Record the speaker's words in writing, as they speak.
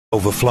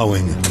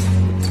overflowing.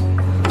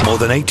 More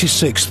than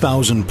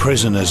 86,000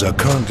 prisoners are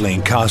currently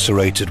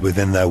incarcerated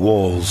within their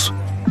walls.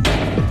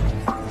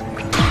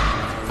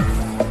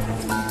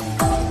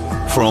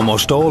 For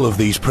almost all of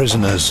these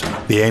prisoners,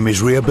 the aim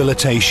is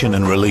rehabilitation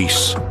and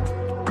release.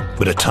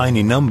 But a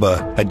tiny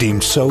number are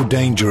deemed so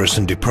dangerous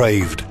and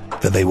depraved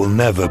that they will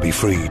never be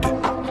freed.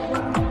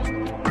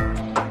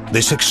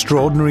 This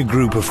extraordinary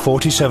group of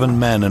 47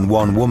 men and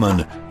 1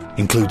 woman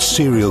includes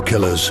serial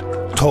killers,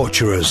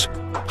 torturers,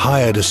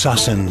 hired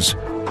assassins,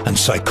 and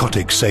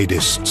psychotic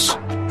sadists.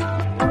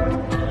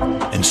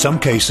 In some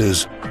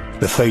cases,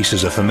 the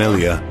faces are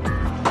familiar.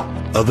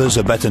 Others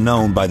are better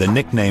known by the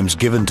nicknames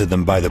given to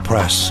them by the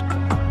press.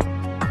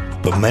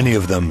 But many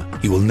of them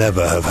you will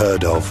never have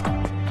heard of.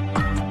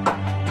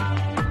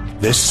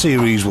 This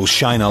series will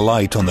shine a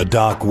light on the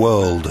dark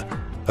world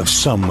of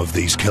some of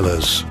these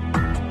killers.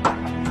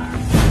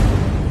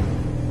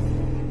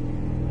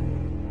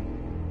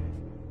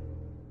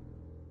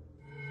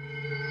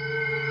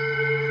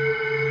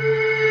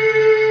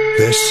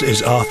 This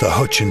is Arthur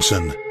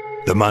Hutchinson,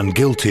 the man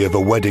guilty of a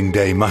wedding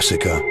day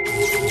massacre.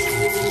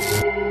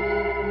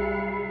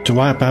 To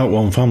wipe out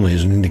one family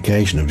is an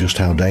indication of just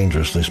how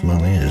dangerous this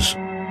man is.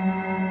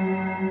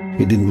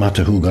 It didn't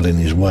matter who got in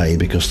his way,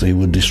 because they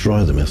would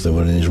destroy them if they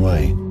were in his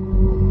way.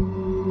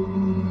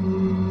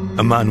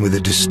 A man with a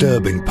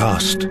disturbing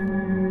past.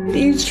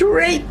 He used to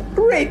rape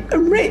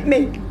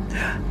me.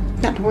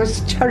 That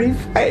was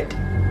terrified.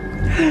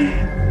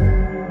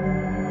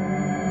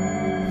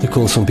 They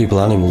call some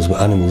people animals,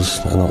 but animals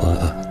are not like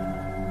that.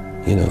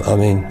 You know, I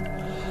mean,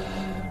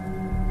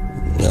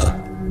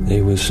 no,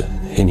 he was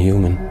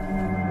inhuman.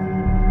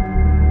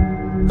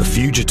 A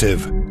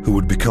fugitive who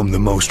would become the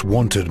most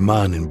wanted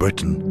man in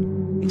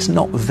Britain. It's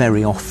not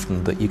very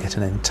often that you get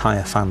an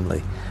entire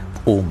family,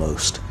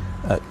 almost,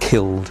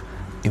 killed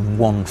in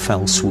one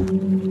fell swoop.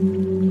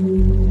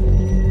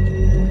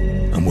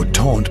 And would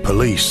taunt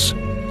police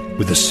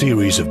with a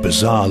series of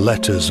bizarre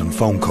letters and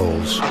phone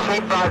calls. I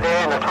sleep by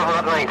there and I travel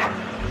at night,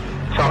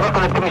 so I'm not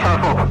going to give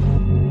myself up.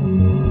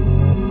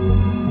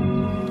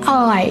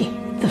 I,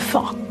 the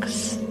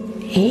fox,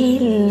 he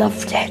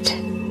loved it.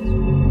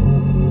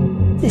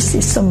 This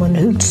is someone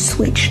who'd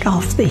switched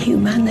off the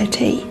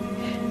humanity.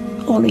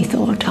 All he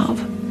thought of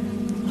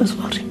was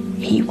what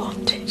he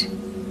wanted.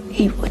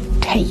 He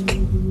would take.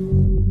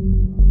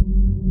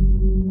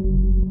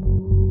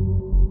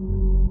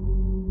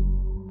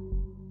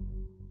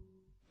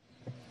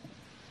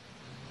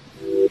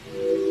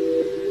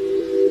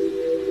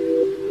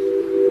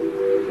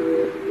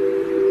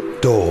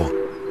 Dore,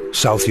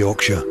 South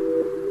Yorkshire,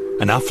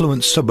 an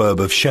affluent suburb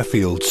of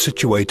Sheffield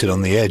situated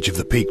on the edge of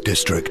the Peak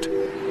District.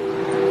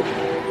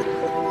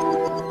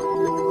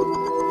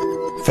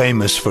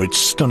 Famous for its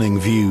stunning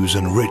views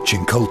and rich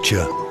in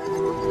culture.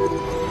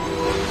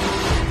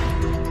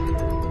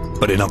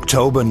 But in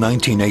October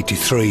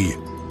 1983,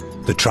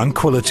 the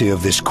tranquility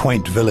of this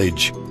quaint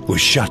village was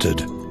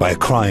shattered by a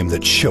crime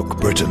that shook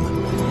Britain.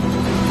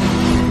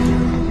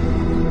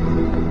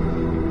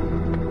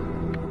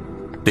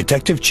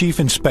 Detective Chief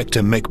Inspector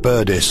Mick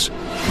Burdis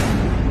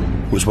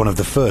was one of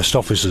the first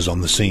officers on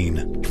the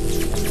scene.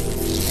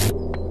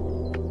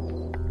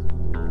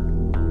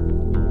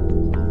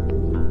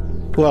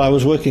 Well, I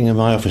was working in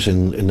my office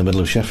in the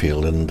middle of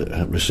Sheffield and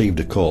received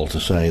a call to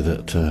say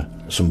that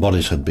some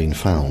bodies had been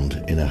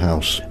found in a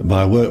house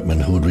by a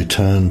workman who had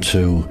returned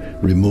to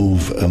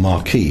remove a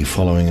marquee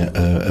following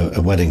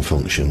a wedding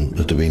function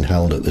that had been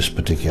held at this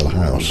particular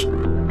house.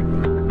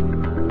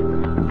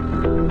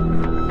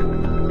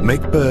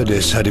 Mick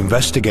Burdis had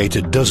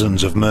investigated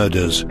dozens of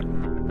murders,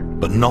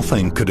 but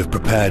nothing could have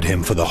prepared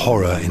him for the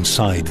horror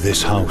inside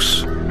this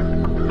house.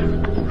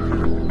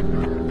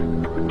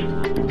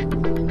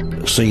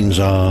 Scenes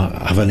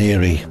have an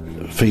eerie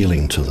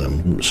feeling to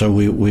them, so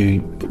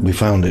we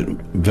found it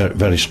very,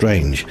 very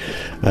strange,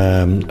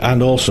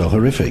 and also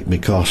horrific,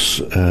 because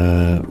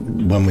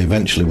when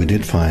we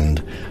did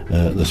find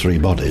the 3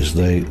 bodies,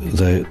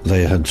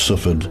 they had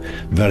suffered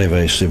very,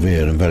 very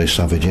severe and very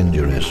savage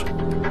injuries.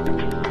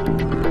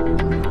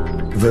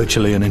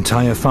 Virtually an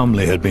entire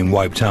family had been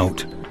wiped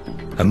out.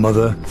 A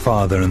mother,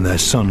 father and their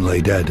son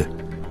lay dead,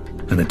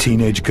 and a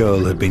teenage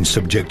girl had been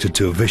subjected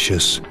to a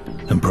vicious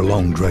and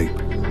prolonged rape.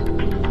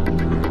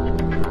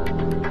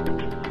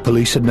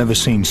 Police had never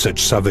seen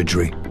such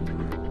savagery,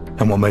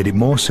 and what made it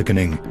more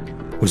sickening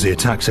was the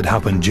attacks had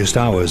happened just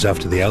hours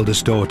after the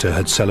eldest daughter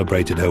had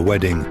celebrated her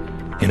wedding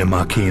in a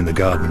marquee in the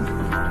garden.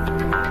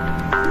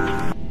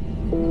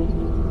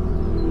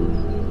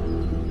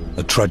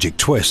 A tragic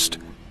twist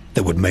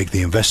that would make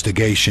the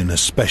investigation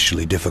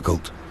especially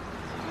difficult.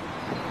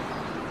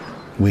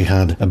 We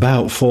had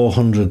about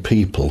 400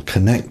 people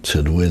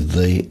connected with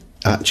the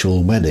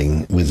actual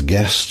wedding, with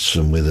guests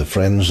and with the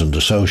friends and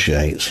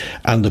associates,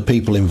 and the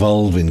people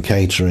involved in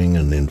catering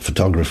and in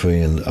photography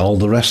and all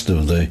the rest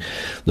of the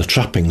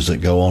trappings that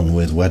go on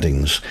with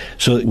weddings.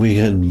 So we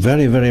had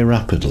very, very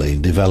rapidly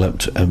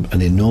developed an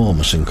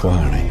enormous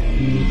inquiry.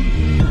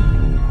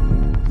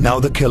 Now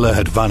the killer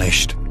had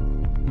vanished.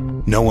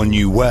 No one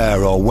knew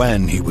where or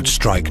when he would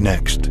strike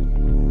next.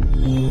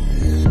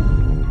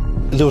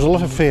 There was a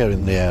lot of fear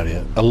in the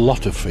area, a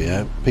lot of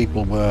fear.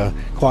 People were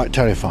quite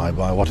terrified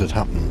by what had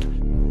happened.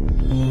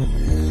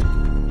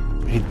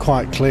 He'd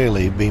quite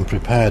clearly been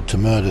prepared to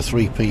murder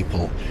 3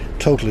 people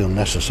totally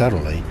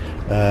unnecessarily,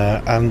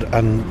 and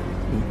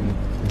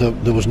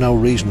there was no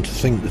reason to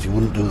think that he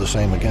wouldn't do the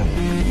same again.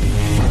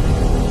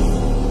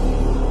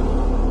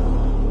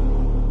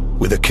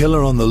 With a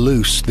killer on the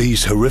loose,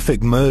 these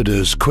horrific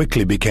murders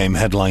quickly became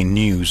headline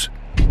news.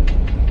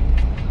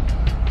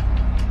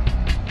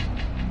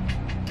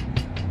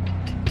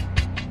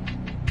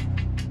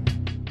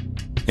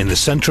 In the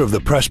centre of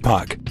the press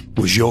pack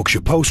was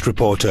Yorkshire Post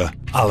reporter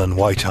Alan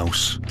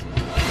Whitehouse.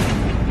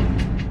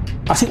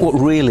 I think what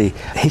really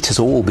hit us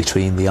all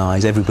between the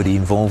eyes, everybody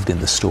involved in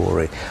the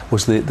story,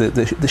 was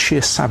the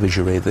sheer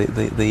savagery,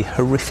 the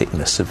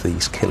horrificness of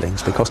these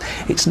killings, because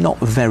it's not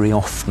very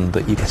often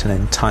that you get an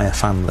entire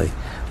family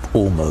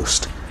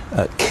almost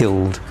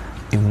killed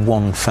in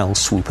one fell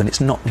swoop, and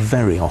it's not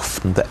very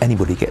often that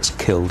anybody gets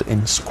killed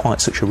in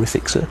quite such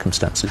horrific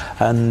circumstances.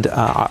 And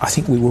I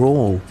think we were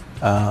all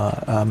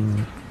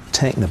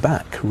taken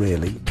aback,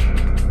 really.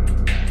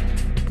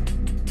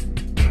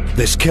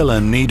 This killer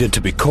needed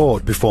to be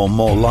caught before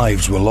more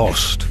lives were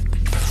lost.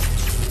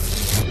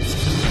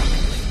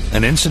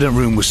 An incident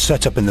room was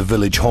set up in the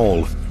village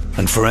hall,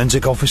 and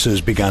forensic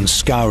officers began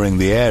scouring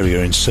the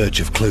area in search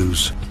of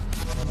clues.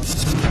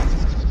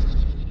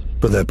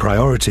 But their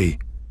priority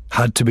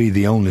had to be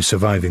the only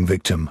surviving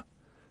victim,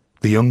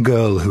 the young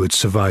girl who had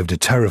survived a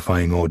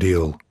terrifying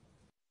ordeal.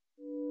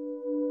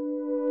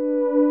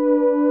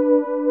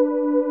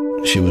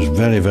 She was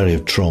very, very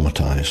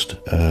traumatised.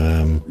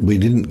 We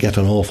didn't get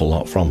an awful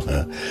lot from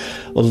her,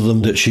 other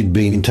than that she'd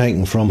been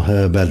taken from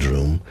her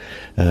bedroom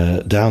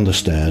down the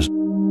stairs.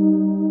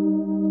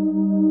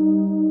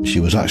 She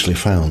was actually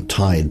found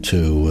tied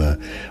to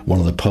one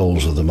of the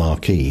poles of the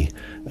marquee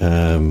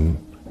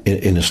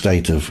in a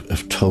state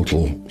of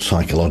total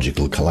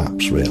psychological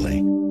collapse,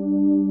 really.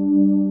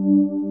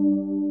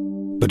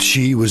 But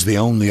she was the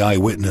only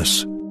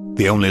eyewitness,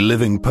 the only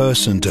living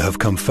person to have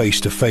come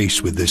face to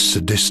face with this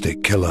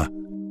sadistic killer.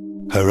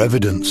 Her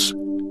evidence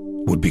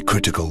would be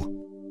critical.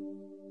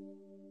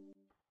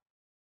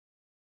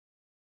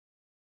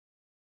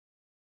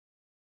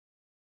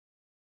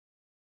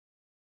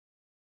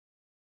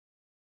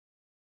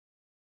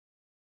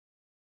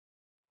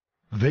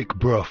 Vic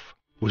Brough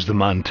was the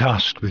man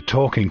tasked with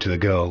talking to the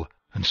girl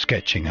and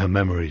sketching her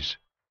memories.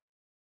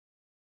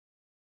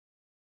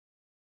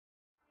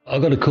 I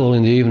got a call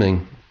in the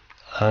evening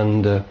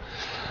and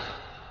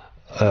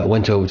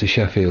went over to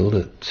Sheffield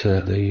at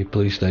the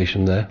police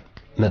station there,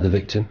 met the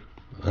victim,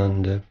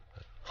 and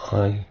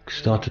I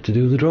started to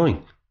do the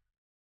drawing.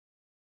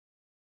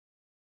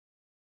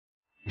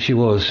 She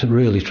was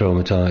really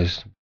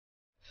traumatised.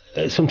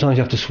 Sometimes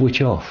you have to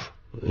switch off,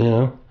 you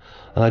know,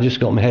 and I just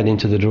got my head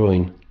into the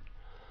drawing,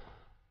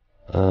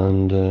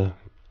 and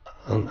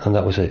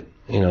that was it,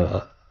 you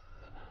know.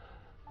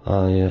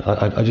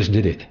 I just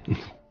did it.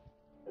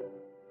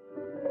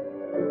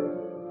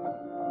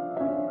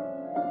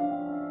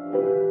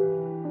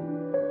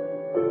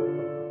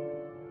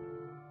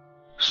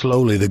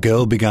 Slowly the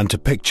girl began to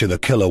picture the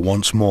killer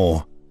once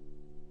more,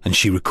 and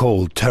she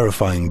recalled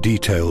terrifying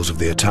details of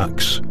the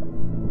attacks.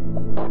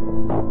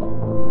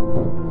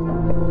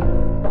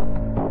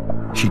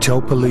 She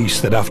told police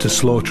that after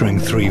slaughtering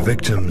 3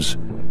 victims,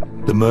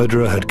 the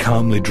murderer had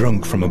calmly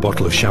drunk from a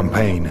bottle of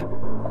champagne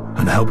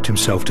and helped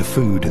himself to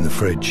food in the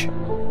fridge.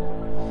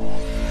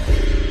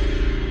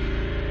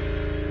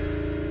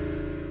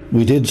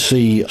 We did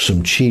see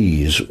some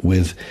cheese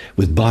with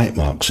bite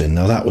marks in.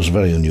 Now that was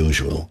very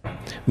unusual.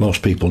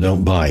 Most people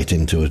don't bite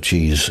into a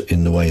cheese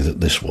in the way that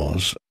this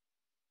was.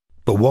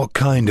 But what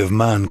kind of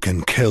man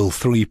can kill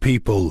 3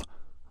 people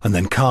and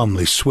then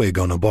calmly swig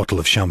on a bottle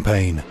of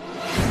champagne?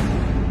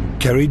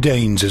 Kerry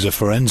Daines is a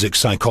forensic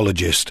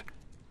psychologist.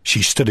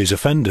 She studies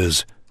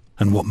offenders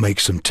and what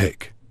makes them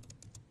tick.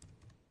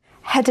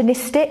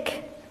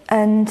 Hedonistic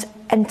and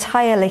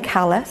entirely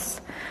callous.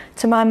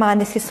 To my mind,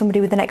 this is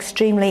somebody with an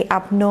extremely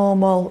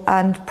abnormal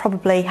and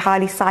probably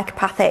highly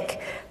psychopathic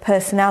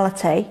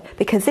personality,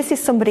 because this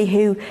is somebody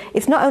who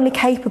is not only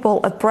capable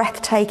of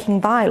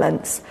breathtaking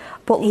violence,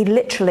 but he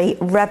literally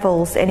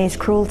revels in his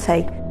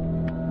cruelty.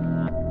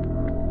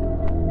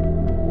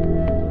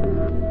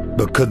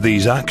 But could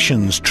these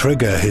actions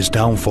trigger his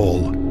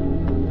downfall?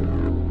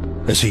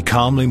 As he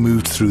calmly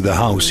moved through the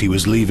house, he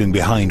was leaving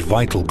behind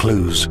vital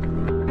clues.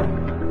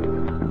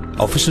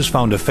 Officers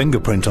found a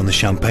fingerprint on the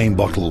champagne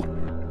bottle,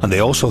 and they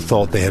also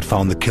thought they had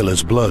found the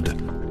killer's blood,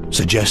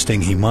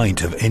 suggesting he might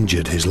have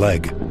injured his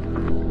leg.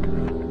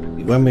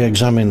 When we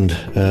examined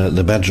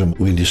the bedroom,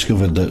 we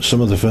discovered that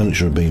some of the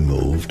furniture had been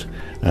moved,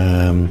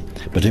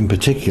 but in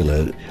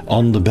particular,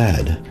 on the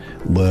bed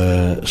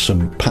were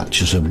some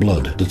patches of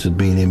blood that had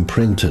been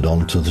imprinted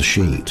onto the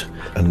sheet,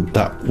 and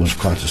that was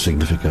quite a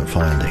significant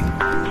finding.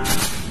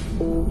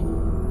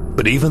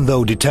 But even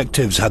though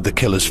detectives had the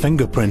killer's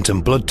fingerprint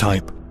and blood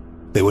type,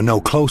 they were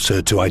no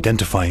closer to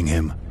identifying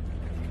him.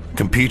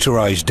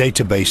 Computerized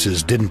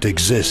databases didn't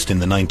exist in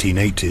the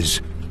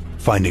 1980s.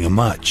 Finding a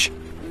match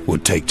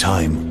would take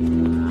time.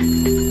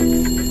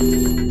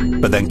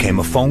 But then came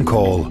a phone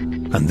call,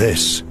 and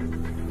this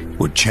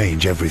would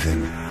change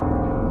everything.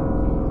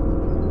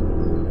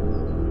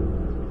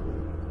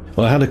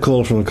 Well, I had a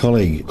call from a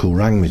colleague who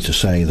rang me to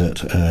say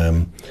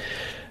that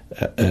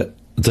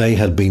they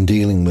had been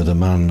dealing with a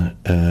man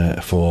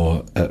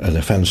for an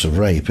offence of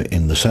rape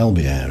in the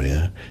Selby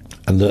area,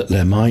 and that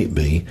there might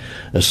be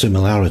a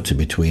similarity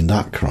between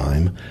that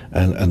crime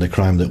and the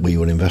crime that we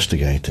were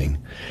investigating.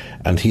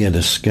 And he had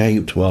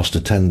escaped whilst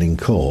attending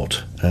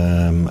court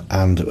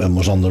and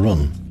was on the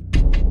run.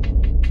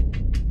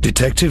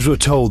 Detectives were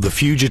told the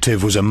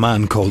fugitive was a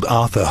man called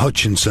Arthur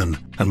Hutchinson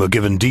and were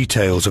given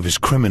details of his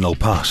criminal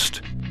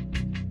past.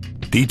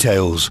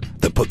 Details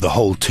that put the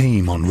whole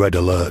team on red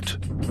alert.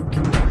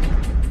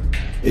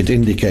 It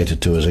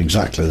indicated to us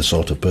exactly the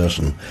sort of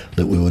person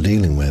that we were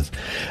dealing with.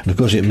 And of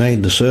course it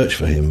made the search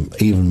for him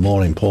even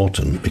more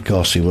important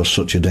because he was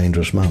such a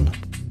dangerous man.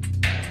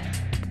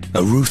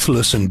 A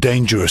ruthless and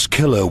dangerous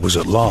killer was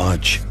at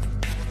large.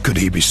 Could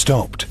he be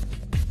stopped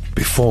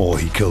before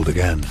he killed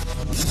again?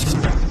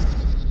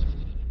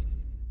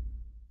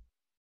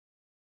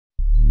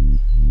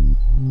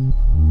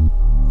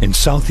 In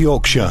South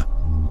Yorkshire,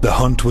 the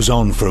hunt was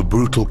on for a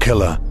brutal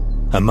killer,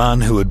 a man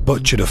who had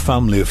butchered a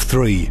family of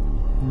 3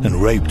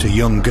 and raped a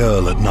young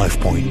girl at knife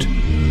point.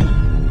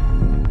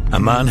 A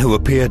man who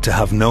appeared to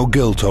have no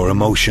guilt or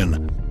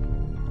emotion,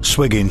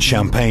 swigging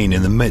champagne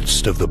in the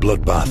midst of the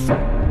bloodbath.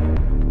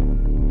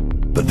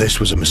 But this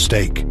was a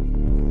mistake.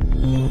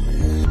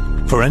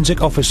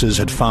 Forensic officers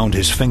had found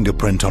his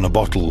fingerprint on a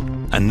bottle,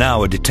 and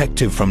now a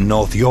detective from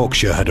North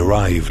Yorkshire had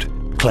arrived,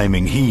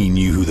 claiming he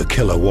knew who the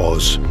killer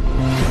was.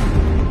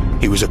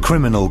 He was a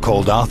criminal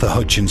called Arthur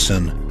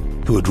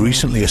Hutchinson, who had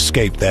recently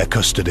escaped their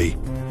custody.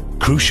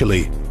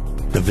 Crucially,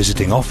 the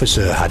visiting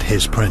officer had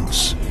his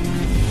prints.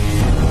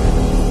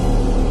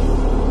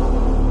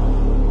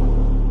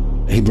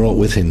 He brought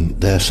with him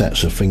their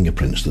sets of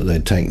fingerprints that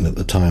they'd taken at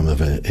the time of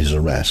his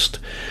arrest.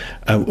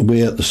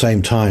 We at the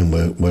same time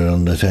were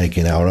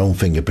undertaking our own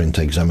fingerprint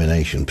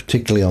examination,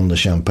 particularly on the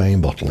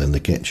champagne bottle in the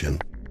kitchen.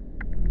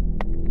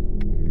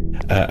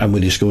 And we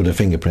discovered a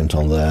fingerprint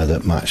on there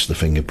that matched the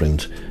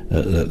fingerprint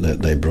that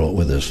they brought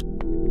with us.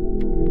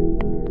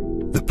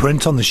 The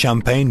print on the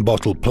champagne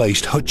bottle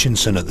placed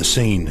Hutchinson at the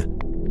scene.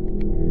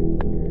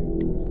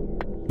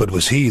 But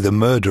was he the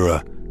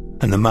murderer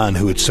and the man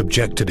who had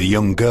subjected a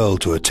young girl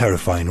to a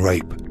terrifying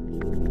rape?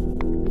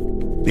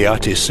 The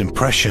artist's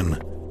impression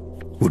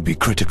would be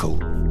critical.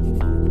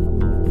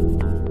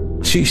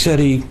 She said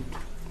he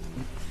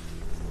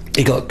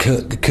got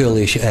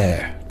curly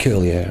hair,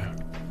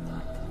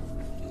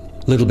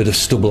 a little bit of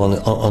stubble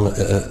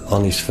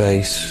on his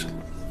face.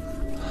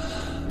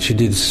 She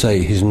did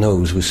say his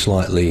nose was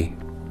slightly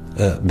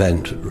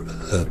bent,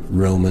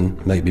 Roman,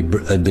 maybe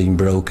had been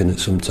broken at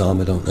some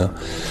time, I don't know.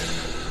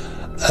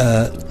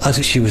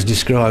 As she was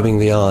describing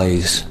the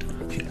eyes,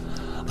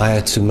 I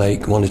had to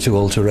make 1 or 2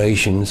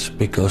 alterations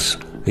because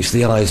it's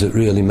the eyes that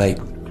really make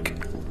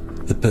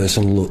the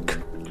person look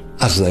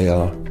as they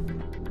are.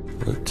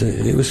 But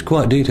it was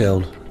quite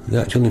detailed. The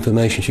actual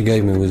information she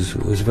gave me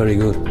was very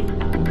good.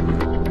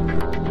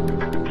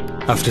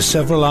 After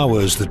several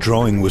hours, the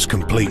drawing was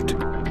complete.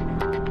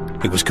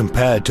 It was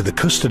compared to the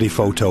custody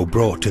photo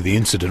brought to the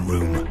incident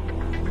room.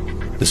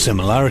 The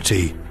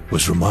similarity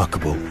was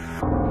remarkable.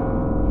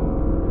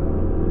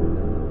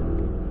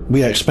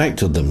 We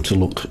expected them to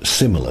look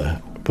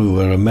similar, but we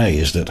were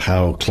amazed at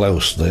how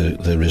close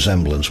the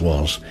resemblance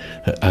was.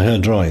 Her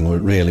drawing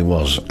really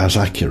was as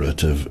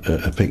accurate of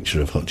a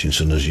picture of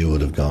Hutchinson as you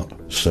would have got.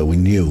 So we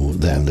knew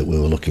then that we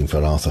were looking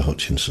for Arthur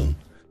Hutchinson.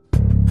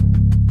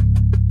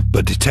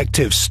 But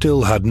detectives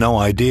still had no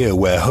idea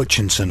where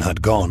Hutchinson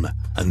had gone,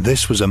 and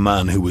this was a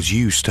man who was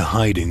used to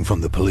hiding from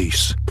the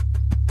police.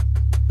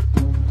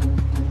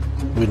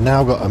 We'd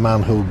now got a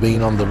man who'd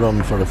been on the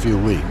run for a few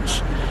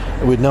weeks.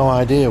 We'd no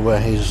idea where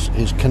his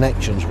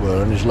connections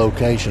were and his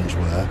locations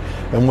were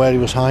and where he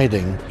was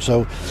hiding.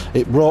 So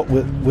it brought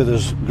with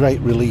us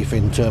great relief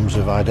in terms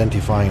of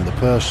identifying the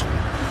person,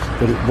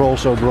 but it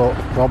also brought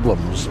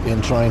problems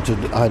in trying to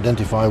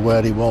identify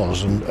where he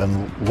was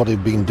and what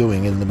he'd been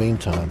doing in the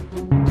meantime.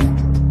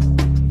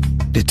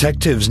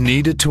 Detectives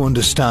needed to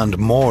understand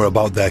more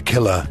about their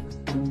killer.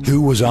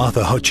 Who was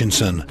Arthur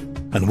Hutchinson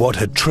and what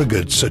had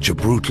triggered such a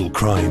brutal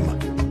crime?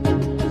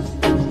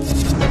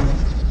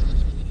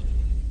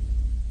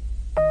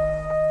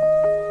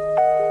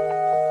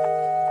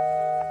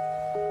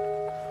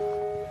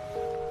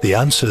 The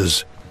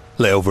answers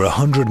lay over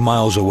 100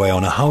 miles away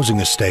on a housing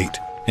estate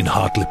in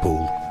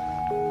Hartlepool.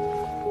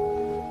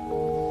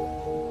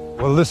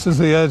 Well, this is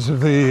the edge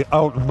of the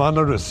Out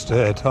Manor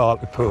estate,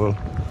 Hartlepool.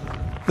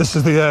 This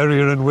is the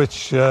area in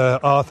which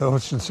Arthur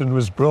Hutchinson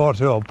was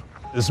brought up.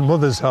 His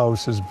mother's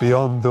house is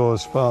beyond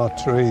those far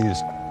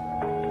trees.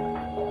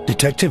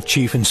 Detective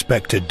Chief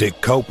Inspector Dick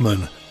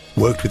Copeman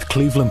worked with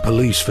Cleveland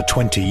Police for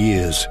 20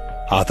 years.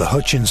 Arthur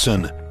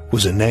Hutchinson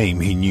was a name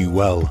he knew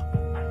well.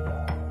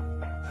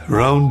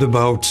 Round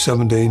about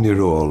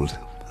 17-year-old,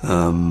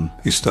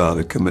 he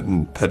started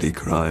committing petty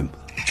crime.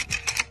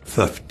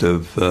 theft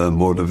of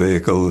motor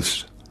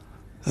vehicles,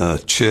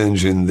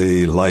 changing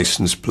the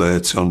licence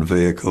plates on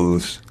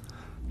vehicles.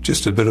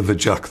 Just a bit of a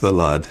Jack the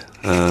Lad.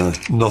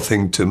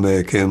 Nothing to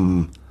make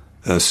him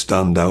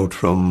stand out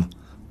from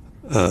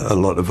a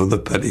lot of other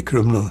petty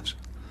criminals.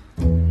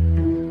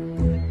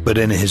 But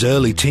in his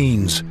early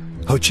teens,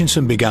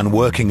 Hutchinson began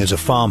working as a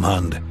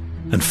farmhand,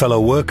 and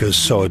fellow workers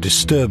saw a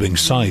disturbing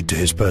side to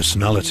his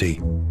personality.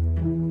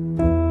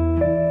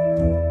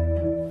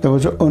 There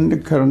was an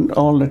undercurrent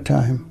all the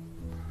time,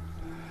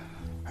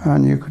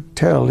 and you could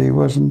tell he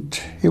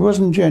wasn't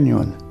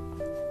genuine.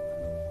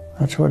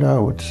 That's what I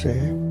would say.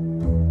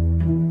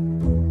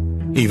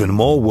 Even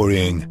more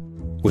worrying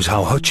was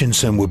how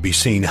Hutchinson would be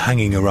seen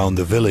hanging around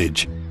the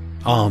village,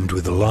 armed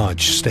with a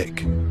large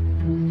stick.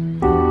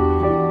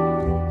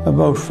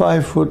 About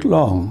 5 foot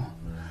long,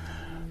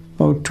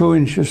 about 2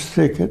 inches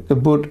thick at the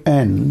butt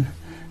end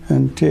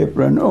and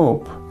tapering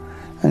up,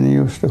 and he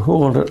used to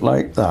hold it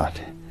like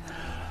that.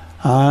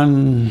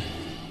 And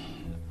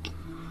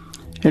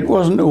it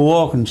wasn't a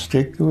walking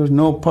stick. There was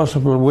no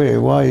possible way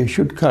why he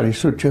should carry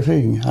such a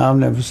thing. I've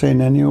never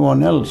seen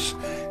anyone else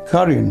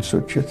carrying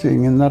such a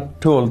thing, and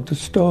that told the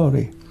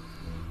story,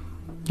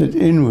 that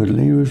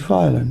inwardly he was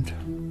violent.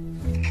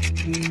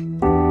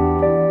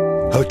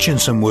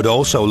 Hutchinson would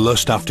also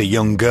lust after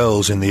young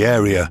girls in the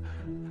area,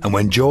 and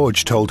when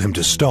George told him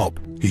to stop,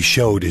 he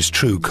showed his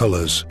true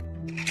colours.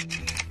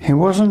 He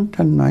wasn't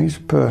a nice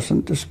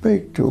person to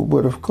speak to,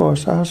 but of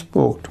course I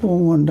spoke to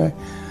him one day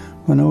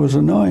when I was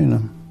annoying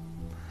him.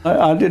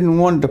 I didn't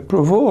want to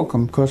provoke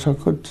him because I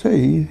could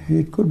see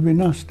he could be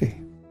nasty.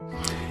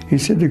 He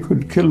said he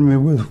could kill me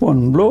with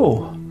one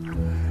blow.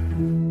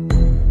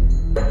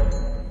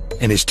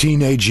 In his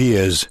teenage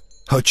years,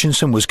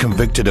 Hutchinson was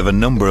convicted of a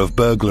number of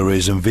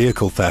burglaries and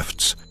vehicle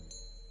thefts.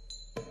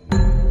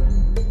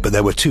 But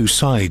there were two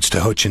sides to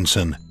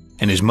Hutchinson.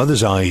 In his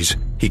mother's eyes,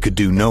 he could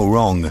do no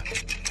wrong,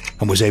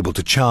 and was able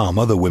to charm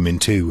other women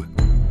too.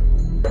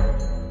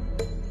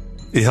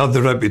 He had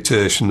the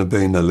reputation of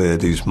being a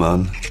ladies'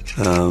 man.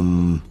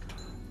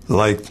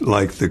 Like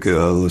the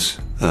girls,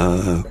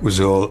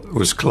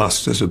 was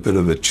classed as a bit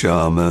of a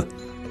charmer.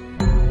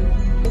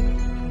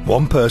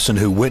 One person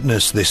who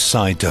witnessed this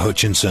side to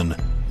Hutchinson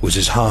was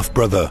his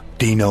half-brother,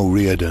 Dino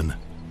Reardon.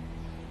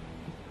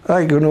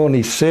 I can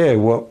only say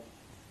what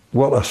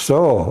I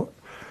saw,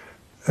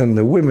 and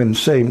the women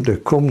seemed to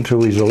come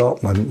to his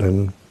allotment,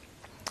 and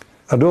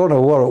I don't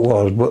know what it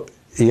was, but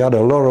he had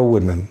a lot of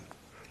women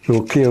who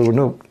were queuing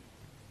up,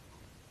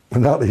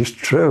 and that is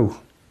true,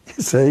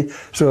 you see.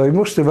 So he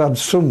must have had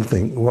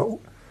something,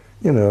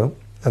 you know,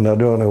 and I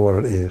don't know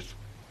what it is.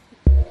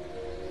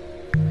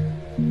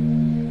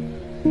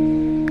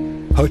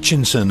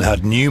 Hutchinson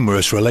had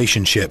numerous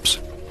relationships,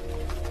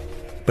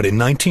 but in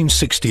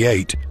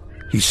 1968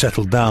 he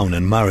settled down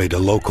and married a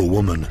local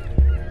woman.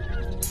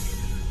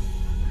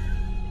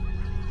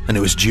 And it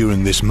was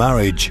during this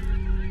marriage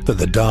that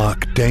the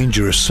dark,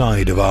 dangerous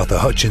side of Arthur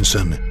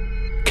Hutchinson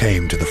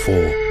came to the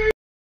fore.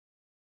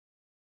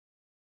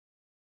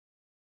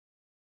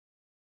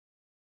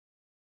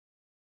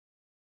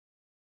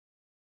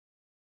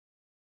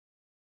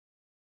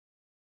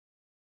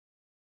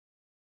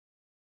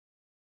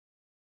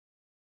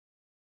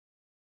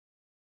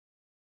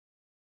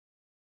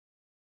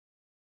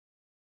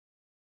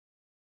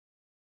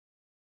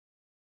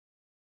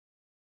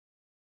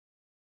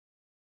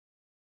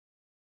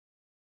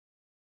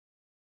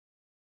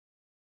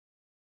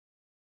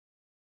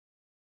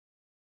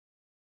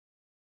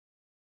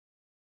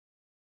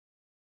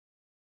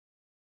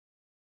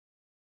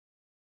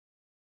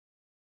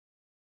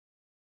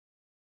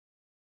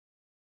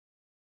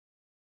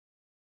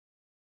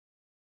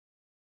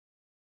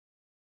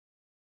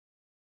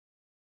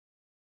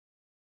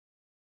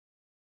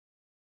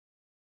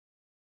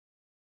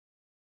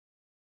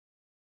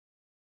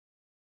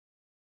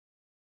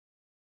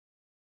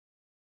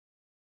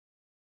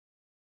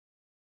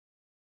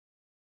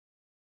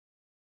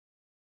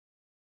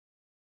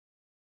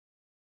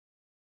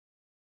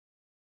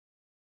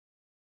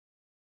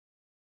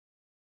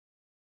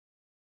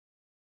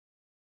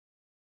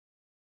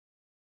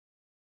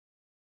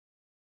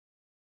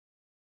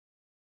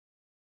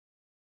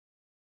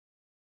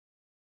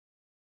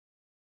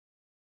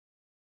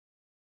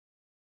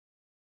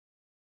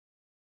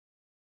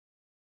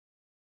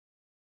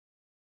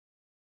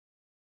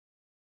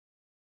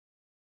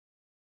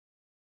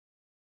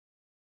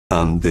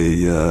 And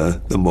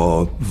the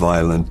more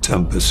violent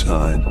temper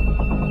side.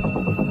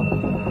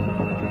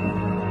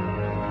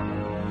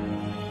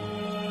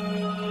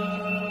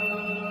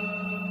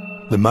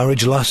 The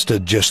marriage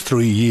lasted just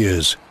 3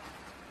 years,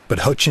 but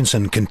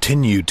Hutchinson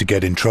continued to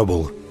get in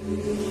trouble.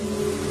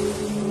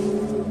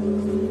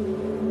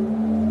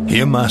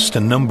 He amassed a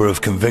number of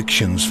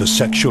convictions for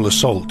sexual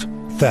assault,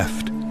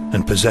 theft,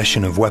 and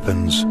possession of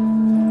weapons.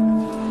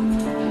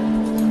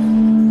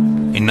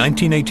 In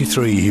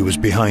 1983, he was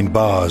behind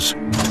bars,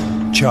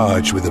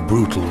 charged with a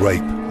brutal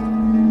rape.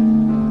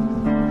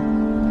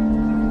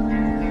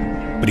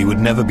 But he would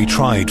never be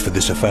tried for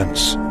this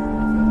offence.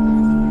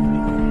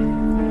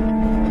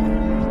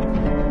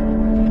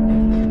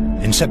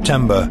 In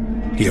September,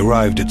 he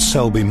arrived at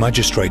Selby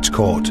Magistrates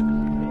Court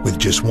with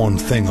just one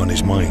thing on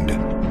his mind.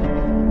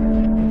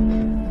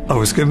 I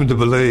was given to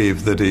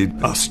believe that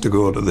he'd asked to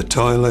go to the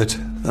toilet.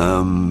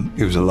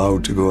 He was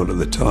allowed to go to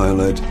the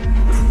toilet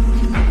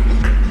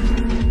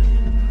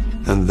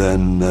and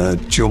then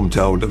jumped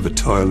out of a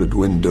toilet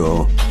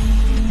window,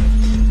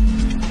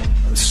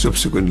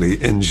 subsequently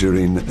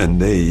injuring a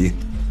knee,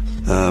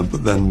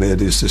 but then made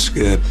his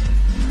escape.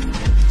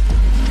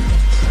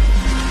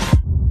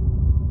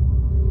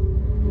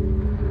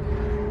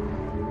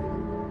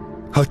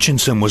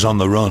 Hutchinson was on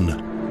the run,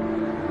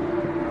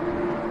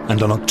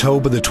 and on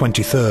October the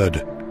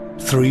 23rd,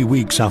 3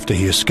 weeks after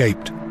he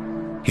escaped,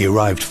 he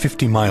arrived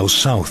 50 miles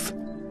south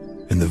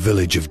in the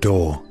village of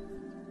Dore.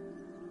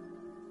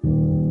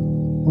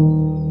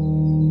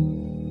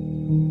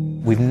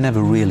 We've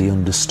never really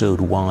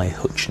understood why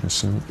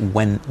Hutchinson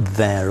went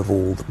there of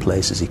all the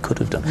places he could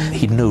have done.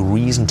 He'd no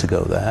reason to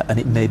go there, and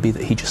it may be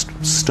that he just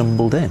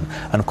stumbled in.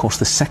 And of course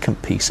the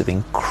second piece of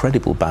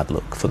incredible bad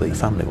luck for the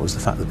family was the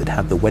fact that they'd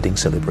had the wedding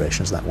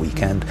celebrations that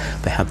weekend.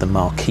 They had the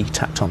marquee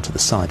tacked onto the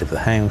side of the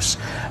house.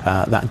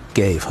 That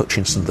gave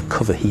Hutchinson the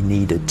cover he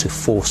needed to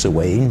force a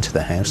way into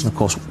the house. And of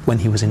course when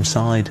he was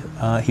inside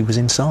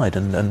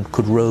and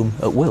could roam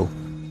at will.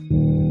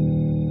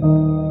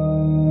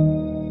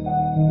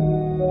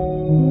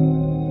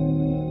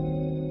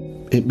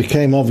 It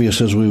became obvious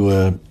as we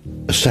were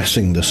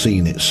assessing the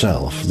scene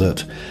itself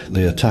that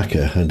the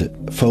attacker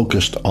had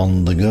focused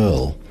on the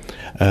girl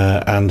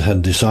and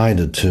had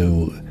decided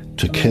to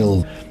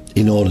kill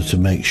in order to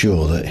make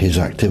sure that his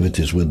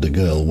activities with the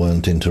girl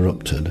weren't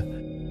interrupted.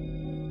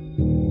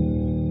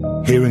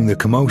 Hearing the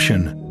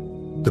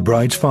commotion, the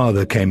bride's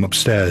father came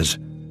upstairs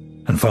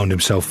and found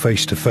himself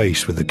face to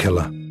face with the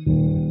killer.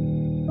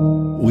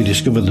 We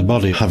discovered the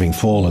body having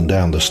fallen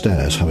down the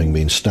stairs, having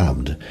been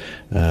stabbed,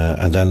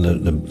 and then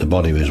the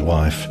body of his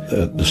wife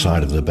at the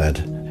side of the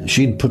bed.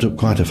 She'd put up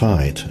quite a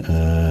fight,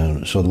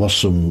 so there was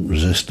some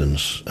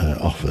resistance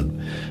offered,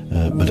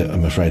 but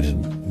I'm afraid it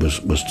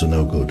was to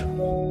no good.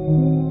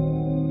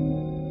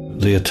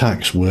 The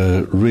attacks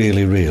were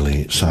really,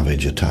 really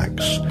savage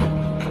attacks.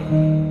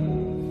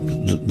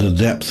 The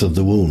depth of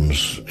the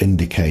wounds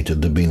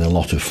indicated there'd been a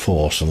lot of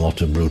force and a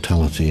lot of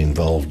brutality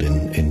involved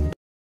in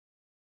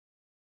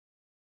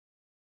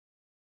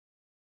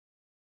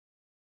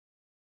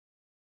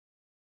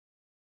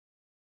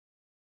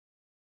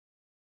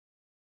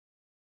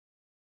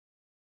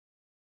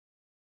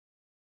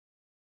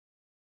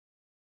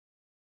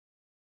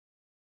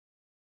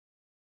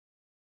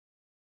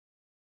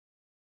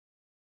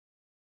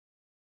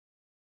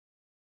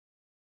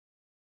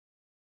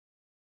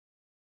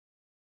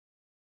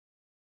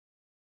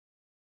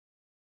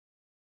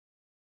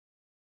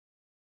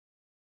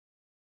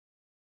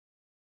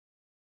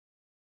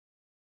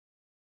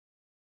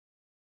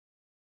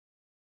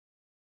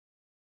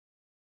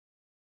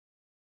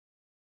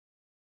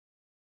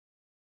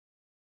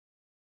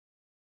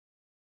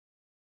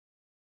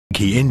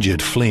he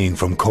injured fleeing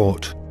from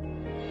court.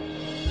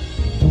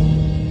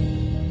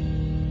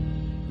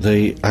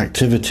 The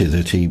activity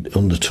that he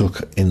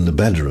undertook in the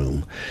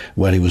bedroom,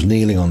 where he was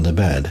kneeling on the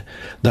bed,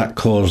 that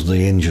caused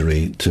the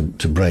injury to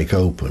break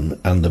open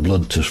and the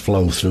blood to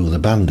flow through the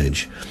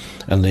bandage.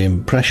 And the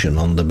impression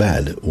on the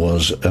bed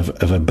was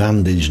of a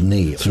bandaged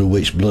knee through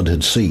which blood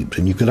had seeped,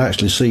 and you could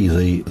actually see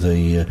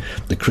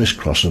the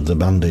crisscross of the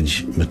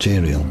bandage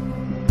material.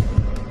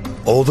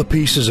 All the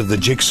pieces of the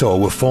jigsaw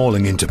were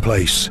falling into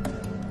place.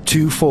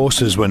 Two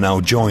forces were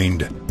now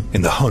joined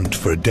in the hunt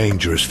for a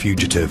dangerous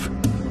fugitive.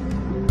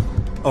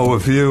 Our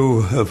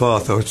view of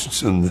Arthur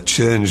Hutchinson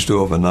changed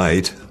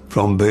overnight.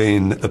 From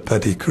being a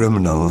petty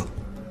criminal,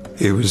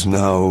 he was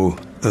now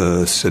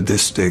a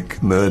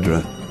sadistic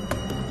murderer.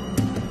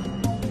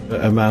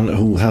 A man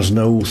who has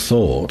no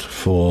thought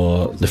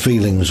for the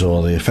feelings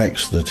or the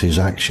effects that his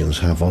actions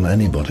have on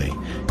anybody.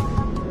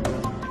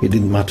 It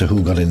didn't matter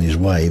who got in his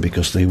way,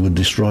 because they would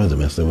destroy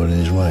them if they were in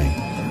his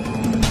way.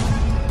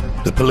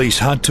 The police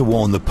had to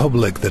warn the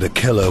public that a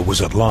killer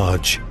was at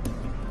large.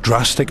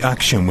 Drastic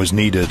action was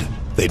needed.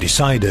 They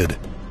decided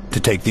to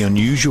take the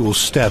unusual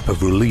step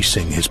of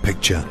releasing his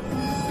picture.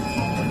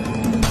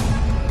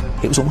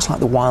 It was almost like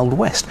the Wild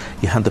West.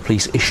 You had the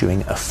police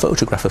issuing a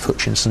photograph of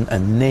Hutchinson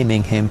and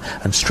naming him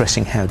and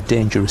stressing how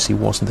dangerous he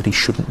was and that he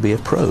shouldn't be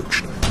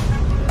approached.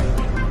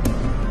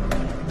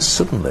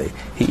 Suddenly,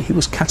 he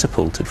was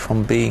catapulted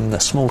from being a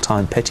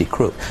small-time petty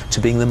crook to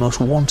being the most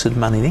wanted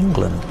man in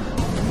England.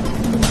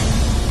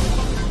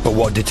 But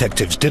what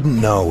detectives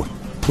didn't know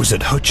was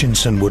that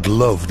Hutchinson would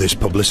love this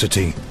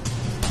publicity.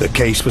 The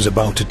case was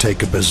about to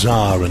take a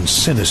bizarre and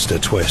sinister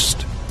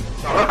twist.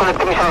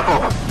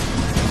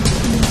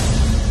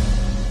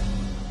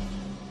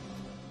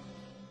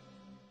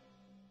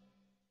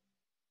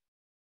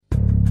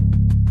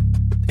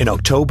 In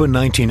October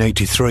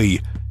 1983,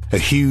 a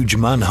huge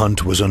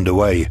manhunt was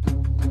underway.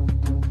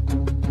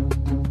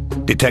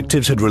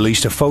 Detectives had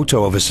released a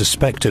photo of a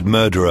suspected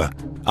murderer,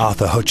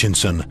 Arthur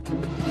Hutchinson,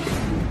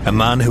 a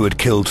man who had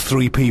killed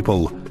 3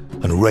 people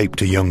and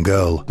raped a young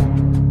girl.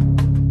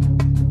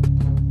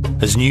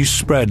 As news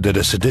spread that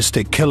a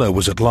sadistic killer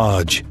was at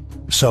large,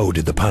 so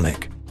did the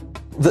panic.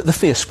 The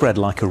fear spread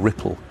like a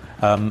ripple.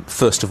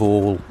 First of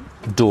all,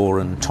 Dorr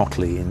and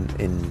Totley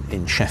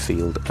in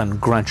Sheffield, and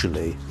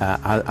gradually,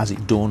 as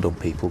it dawned on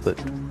people that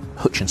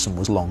Hutchinson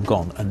was long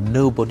gone and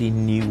nobody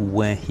knew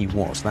where he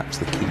was. That's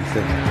the key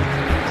thing.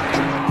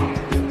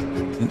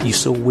 You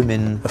saw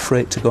women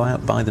afraid to go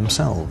out by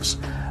themselves,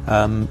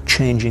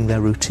 changing their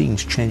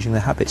routines, changing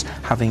their habits,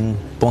 having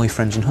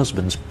boyfriends and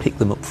husbands pick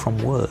them up from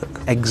work.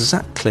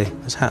 Exactly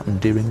as happened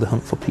during the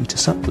hunt for Peter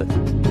Sutcliffe.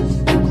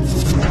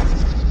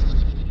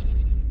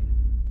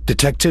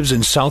 Detectives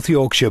in South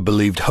Yorkshire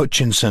believed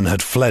Hutchinson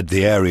had fled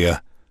the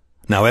area.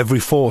 Now every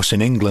force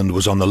in England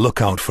was on the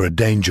lookout for a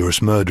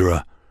dangerous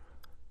murderer.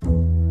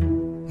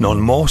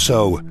 None more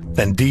so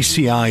than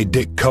DCI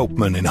Dick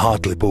Copeman in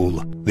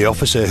Hartlepool, the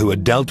officer who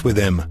had dealt with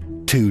him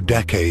 2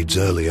 decades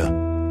earlier.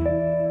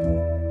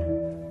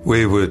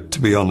 We were, to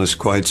be honest,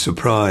 quite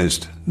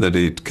surprised that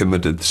he'd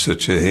committed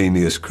such a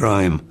heinous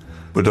crime.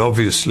 But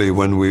obviously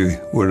when we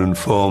were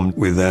informed,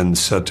 we then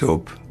set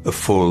up a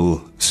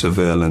full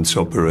surveillance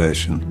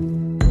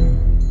operation.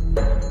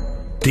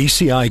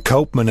 DCI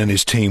Copeman and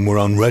his team were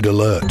on red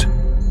alert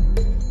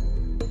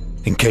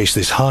in case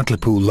this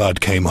Hartlepool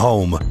lad came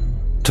home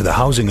to the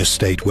housing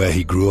estate where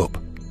he grew up.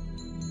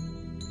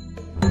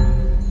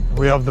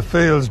 We have the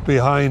fields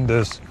behind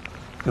us,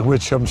 in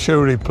which I'm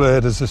sure he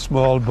played as a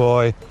small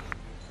boy.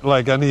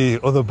 Like any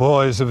other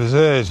boys of his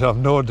age, I've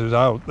no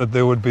doubt that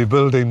they would be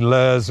building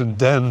lairs and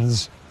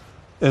dens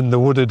in the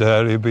wooded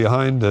area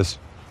behind us.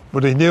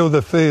 But he knew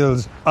the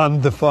fields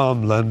and the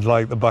farmland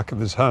like the back of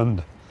his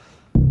hand.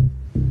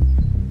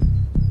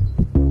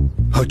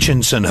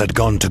 Hutchinson had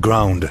gone to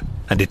ground,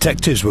 and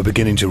detectives were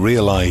beginning to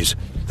realise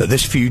that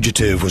this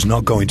fugitive was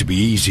not going to be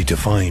easy to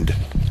find.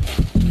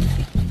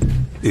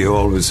 He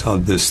always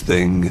had this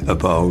thing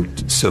about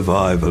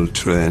survival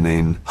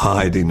training,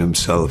 hiding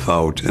himself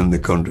out in the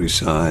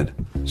countryside.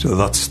 So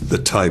that's the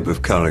type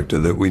of character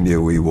that we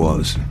knew he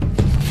was.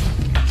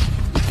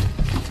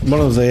 One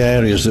of the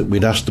areas that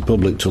we'd asked the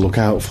public to look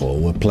out for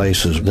were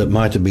places that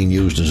might have been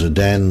used as a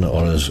den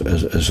or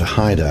as a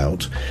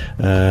hideout,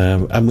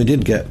 and we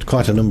did get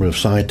quite a number of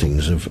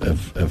sightings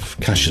of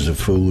caches of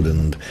food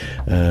and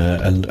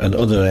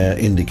other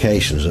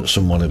indications that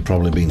someone had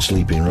probably been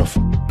sleeping rough.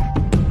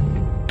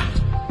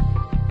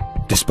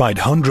 Despite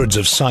hundreds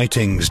of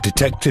sightings,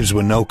 detectives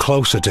were no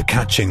closer to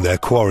catching their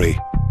quarry.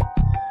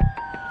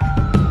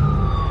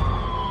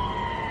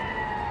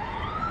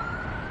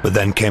 But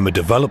then came a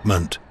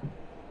development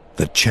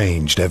that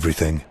changed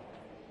everything.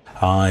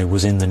 I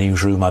was in the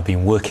newsroom, I'd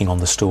been working on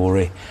the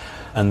story,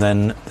 and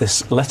then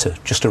this letter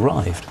just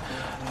arrived.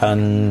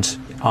 And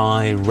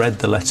I read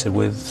the letter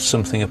with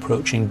something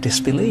approaching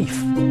disbelief.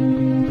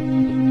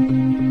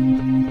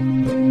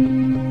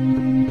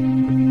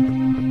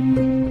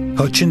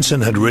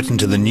 Hutchinson had written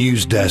to the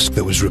news desk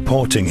that was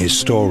reporting his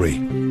story.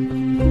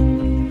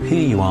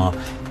 Here you are,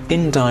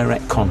 in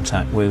direct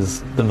contact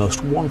with the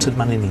most wanted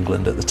man in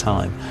England at the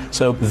time.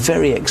 So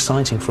very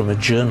exciting from a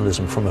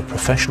journalism, from a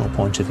professional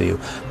point of view,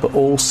 but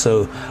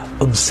also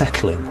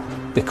unsettling,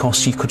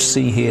 because you could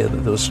see here that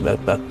there was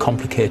a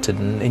complicated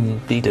and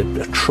indeed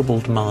a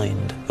troubled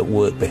mind at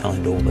work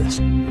behind all this.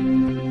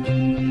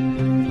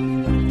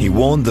 He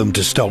warned them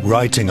to stop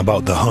writing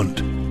about the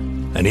hunt,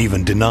 and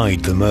even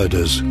denied the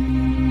murders.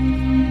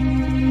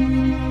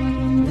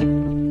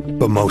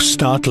 But most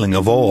startling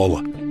of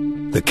all,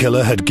 the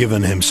killer had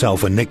given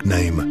himself a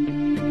nickname.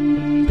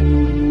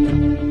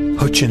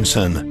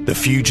 Hutchinson, the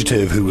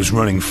fugitive who was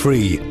running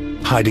free,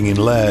 hiding in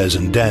lairs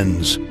and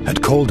dens,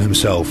 had called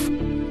himself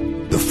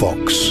the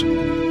Fox.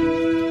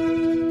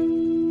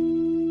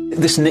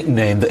 This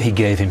nickname that he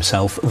gave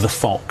himself, the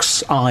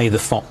Fox, I the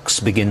Fox,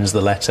 begins the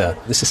letter.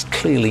 This is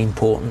clearly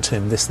important to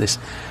him, this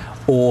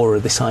aura,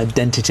 this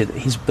identity that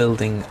he's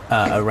building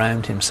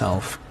around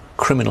himself.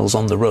 Criminals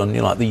on the run,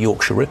 like the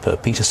Yorkshire Ripper.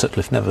 Peter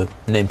Sutcliffe never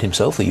named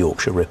himself the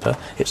Yorkshire Ripper.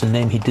 It's a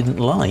name he didn't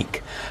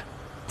like.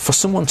 For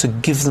someone to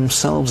give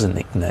themselves a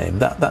nickname,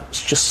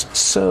 that's just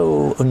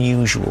so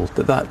unusual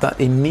that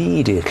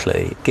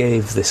immediately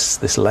gave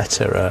this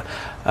letter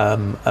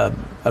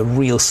a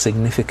real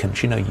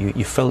significance. You know,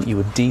 you felt you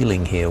were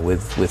dealing here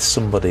with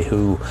somebody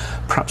who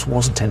perhaps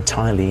wasn't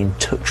entirely in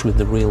touch with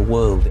the real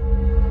world.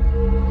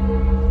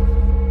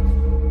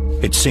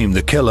 It seemed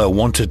the killer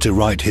wanted to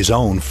write his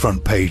own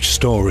front-page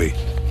story.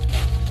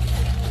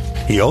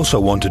 He also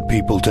wanted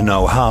people to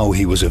know how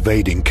he was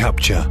evading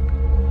capture.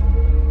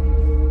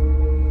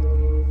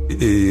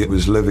 He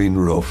was living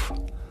rough,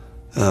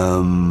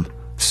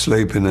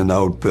 sleeping in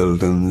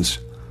outbuildings,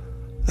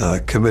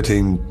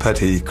 committing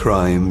petty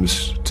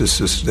crimes to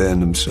sustain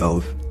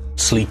himself.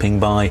 Sleeping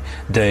by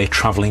day,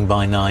 travelling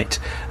by night,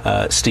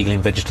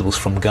 stealing vegetables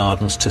from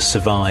gardens to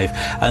survive.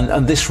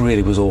 And this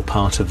really was all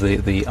part of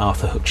the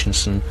Arthur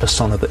Hutchinson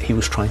persona that he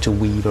was trying to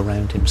weave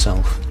around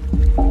himself.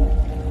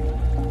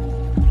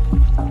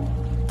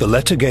 The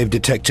letter gave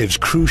detectives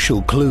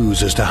crucial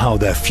clues as to how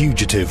their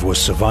fugitive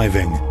was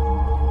surviving.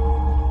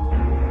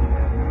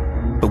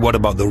 But what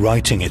about the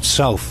writing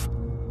itself?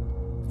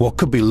 what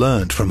could be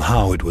learnt from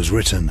how it was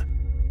written.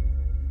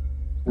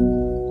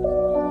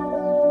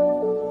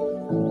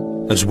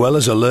 As well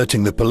as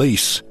alerting the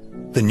police,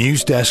 the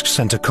news desk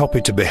sent a copy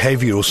to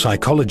behavioural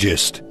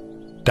psychologist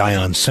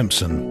Diane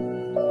Simpson.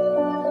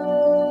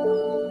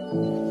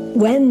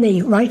 When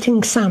the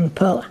writing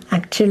sample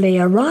actually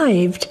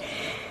arrived,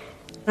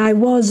 I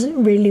was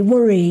really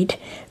worried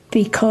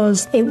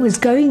because it was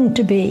going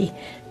to be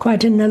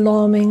quite an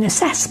alarming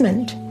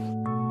assessment.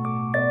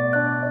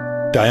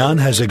 Diane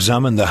has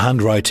examined the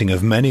handwriting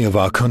of many of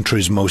our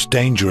country's most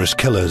dangerous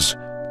killers,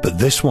 but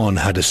this one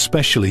had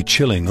especially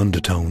chilling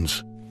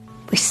undertones.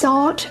 We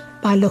start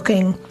by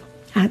looking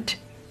at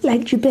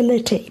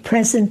legibility,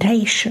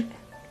 presentation.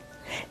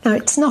 Now,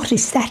 it's not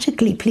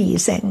aesthetically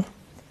pleasing,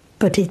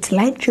 but it's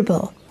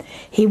legible.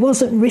 He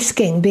wasn't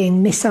risking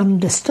being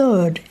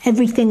misunderstood.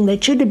 Everything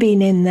that should have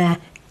been in there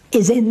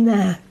is in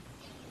there.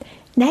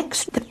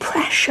 Next, the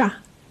pressure.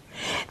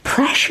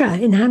 Pressure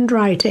in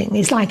handwriting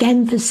is like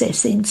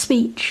emphasis in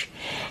speech.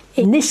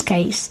 In this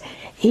case,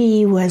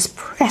 he was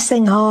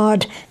pressing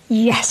hard.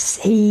 Yes,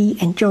 he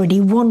enjoyed,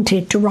 he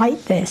wanted to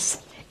write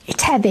this.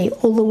 It's heavy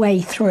all the way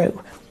through,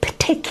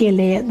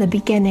 particularly at the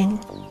beginning.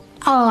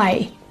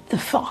 I, the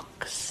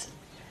fox.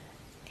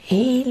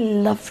 He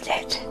loved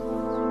it.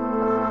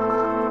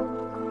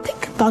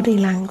 Think of body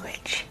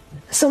language.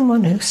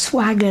 Someone who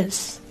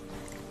swaggers.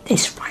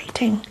 This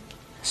writing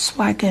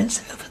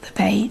swaggers over the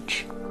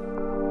page.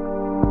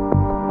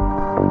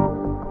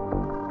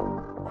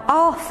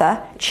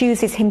 Arthur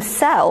chooses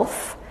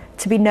himself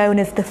to be known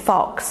as the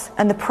fox,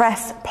 and the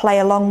press play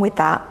along with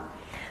that.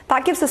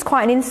 That gives us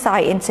quite an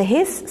insight into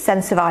his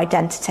sense of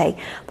identity,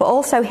 but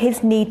also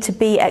his need to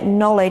be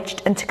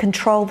acknowledged and to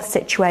control the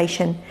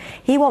situation.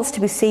 He wants to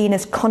be seen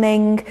as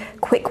cunning,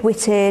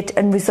 quick-witted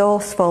and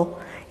resourceful.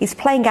 He's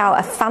playing out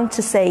a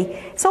fantasy.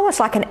 It's almost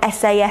like an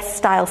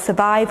SAS-style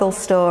survival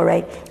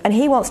story, and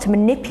he wants to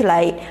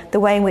manipulate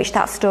the way in which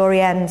that story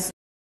ends.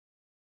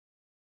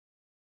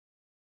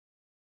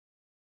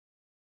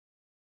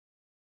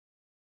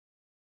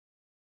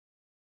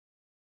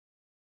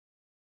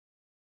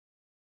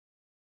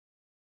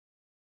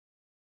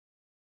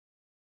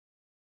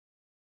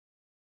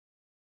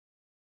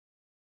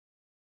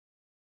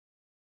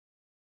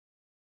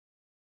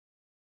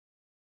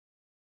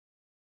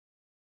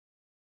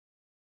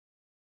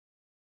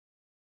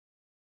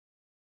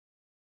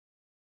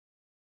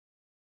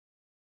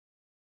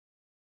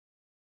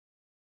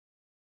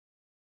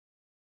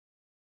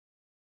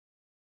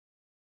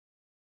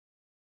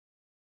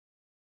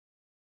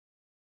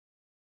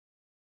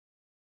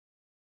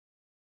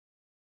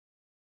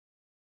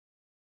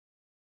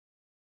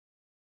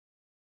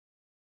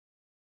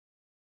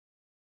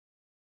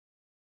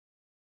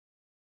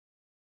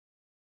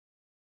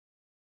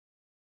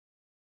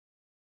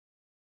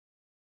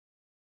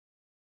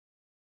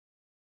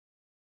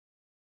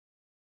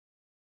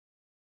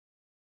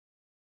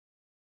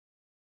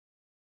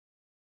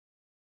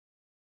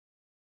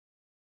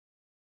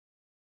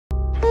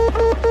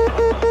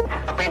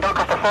 I've been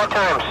Doncaster 4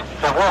 times.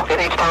 I've walked it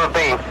each time I've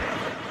been.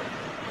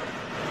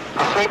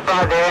 I sleep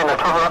by day and I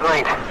travel at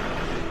night.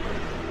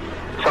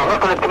 So I'm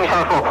not going to give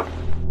myself up.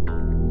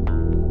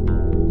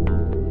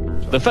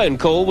 The phone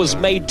call was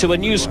made to a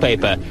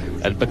newspaper,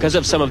 and because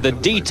of some of the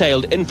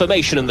detailed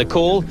information in the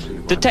call,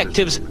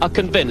 detectives are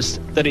convinced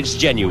that it's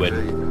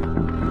genuine.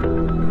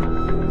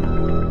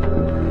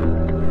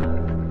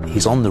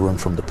 He's on the run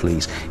from the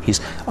police. He's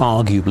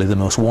arguably the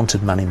most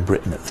wanted man in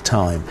Britain at the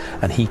time,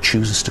 and he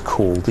chooses to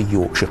call the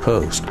Yorkshire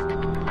Post.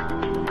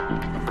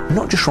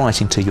 Not just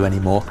writing to you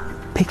anymore,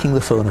 picking the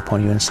phone up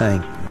on you and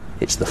saying,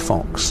 "It's the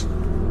fox."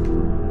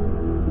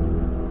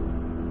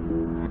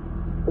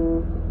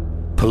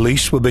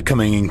 Police were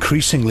becoming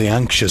increasingly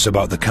anxious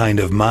about the kind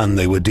of man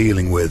they were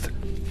dealing with,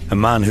 a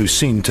man who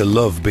seemed to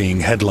love being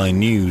headline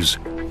news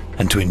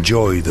and to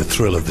enjoy the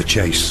thrill of the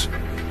chase.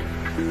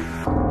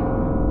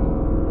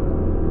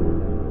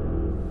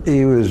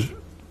 He was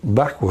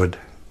backward,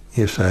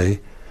 you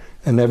say,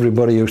 and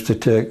everybody used to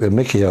take the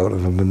mickey out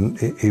of him, and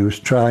he was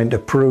trying to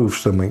prove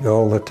something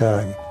all the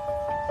time.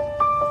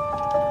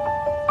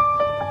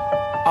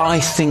 I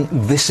think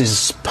this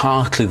is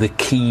partly the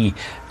key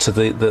to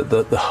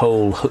the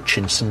whole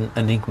Hutchinson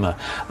enigma.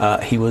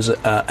 He was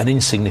an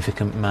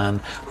insignificant man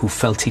who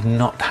felt he'd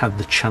not had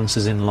the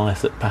chances in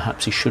life that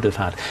perhaps he should have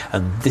had,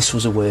 and this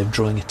was a way of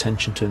drawing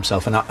attention to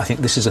himself. And I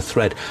think this is a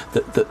thread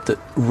that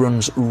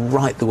runs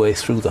right the way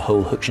through the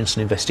whole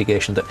Hutchinson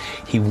investigation, that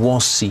he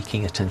was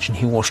seeking attention,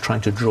 he was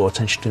trying to draw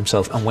attention to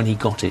himself, and when he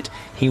got it,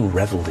 he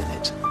revelled in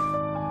it.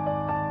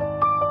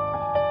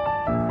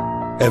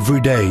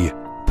 Every day,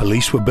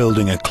 police were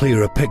building a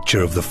clearer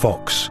picture of the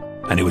fox,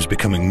 and it was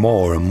becoming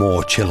more and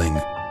more chilling.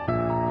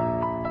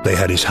 They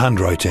had his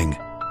handwriting,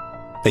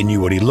 they knew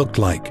what he looked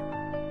like,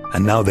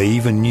 and now they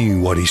even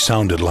knew what he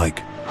sounded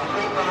like.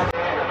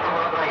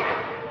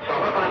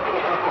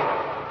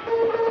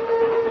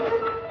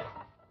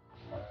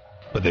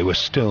 But they were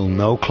still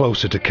no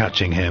closer to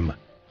catching him,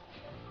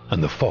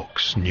 and the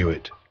fox knew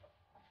it.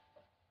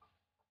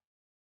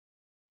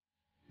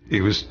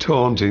 He was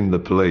taunting the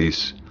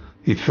police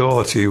He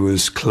thought he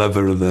was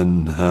cleverer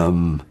than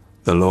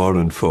the law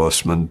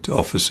enforcement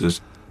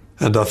officers.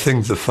 And I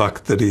think the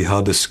fact that he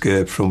had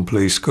escaped from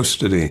police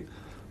custody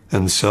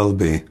in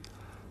Selby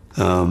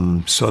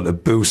sort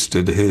of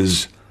boosted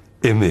his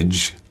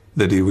image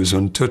that he was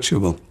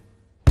untouchable.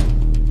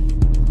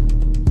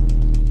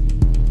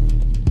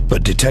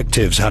 But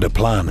detectives had a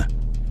plan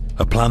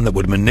that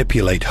would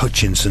manipulate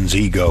Hutchinson's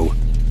ego.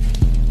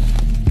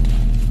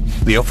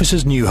 The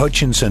officers knew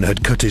Hutchinson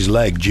had cut his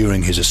leg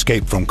during his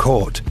escape from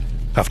court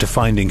after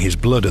finding his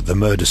blood at the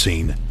murder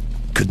scene.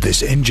 Could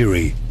this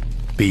injury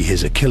be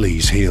his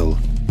Achilles heel?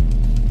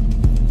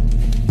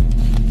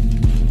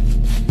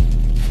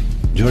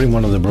 During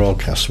one of the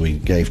broadcasts we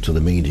gave to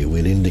the media,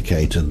 we'd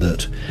indicated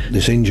that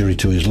this injury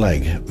to his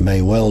leg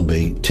may well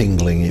be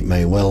tingling, it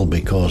may well be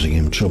causing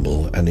him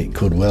trouble, and it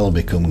could well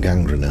become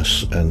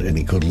gangrenous, and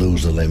he could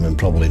lose the limb and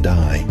probably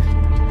die.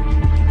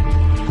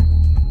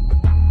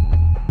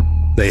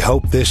 They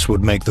hoped this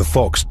would make the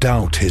fox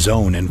doubt his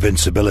own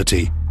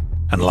invincibility,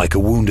 and like a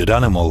wounded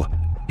animal,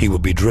 he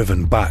would be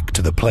driven back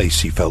to the place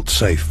he felt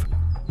safe,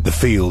 the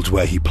fields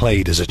where he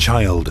played as a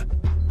child,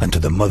 and to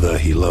the mother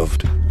he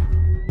loved.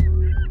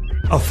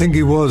 I think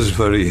he was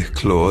very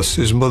close.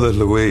 His mother,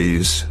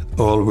 Louise,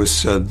 always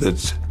said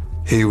that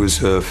he was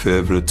her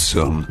favourite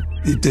son.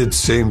 He did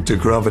seem to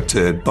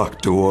gravitate back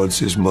towards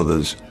his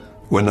mother's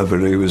whenever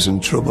he was in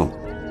trouble.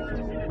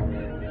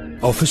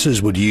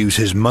 Officers would use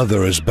his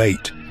mother as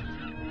bait.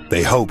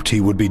 They hoped he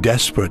would be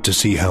desperate to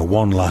see her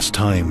one last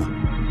time.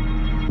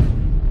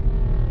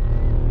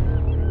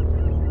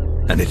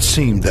 And it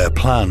seemed their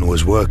plan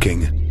was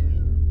working.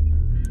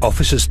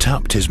 Officers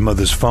tapped his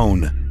mother's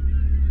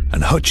phone,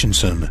 and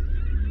Hutchinson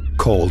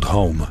called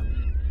home.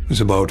 It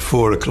was about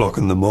 4 o'clock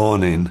in the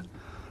morning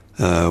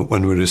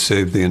when we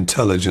received the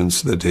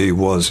intelligence that he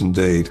was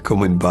indeed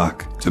coming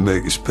back to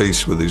make his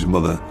peace with his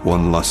mother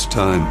one last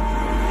time.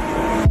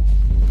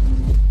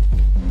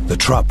 The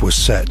trap was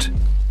set.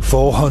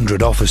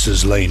 400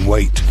 officers lay in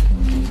wait.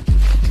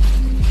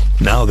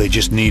 Now they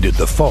just needed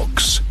the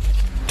fox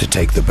to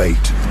take the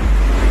bait.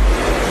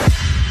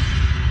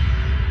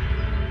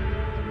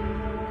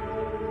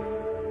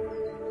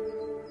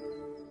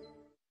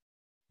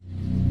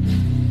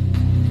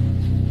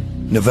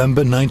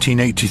 November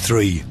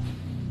 1983.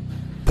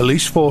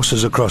 Police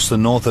forces across the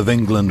north of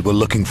England were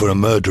looking for a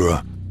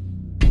murderer.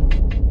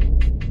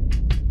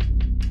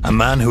 A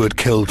man who had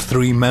killed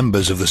 3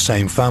 members of the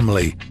same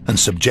family and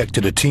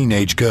subjected a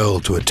teenage girl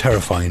to a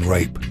terrifying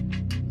rape.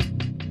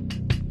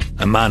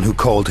 A man who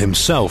called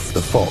himself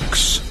the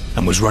Fox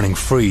and was running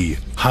free,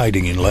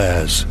 hiding in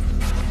lairs.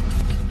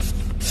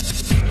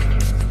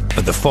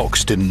 But the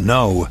Fox didn't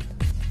know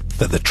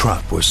that the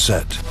trap was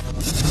set.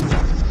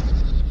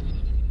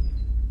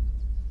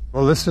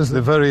 Well, this is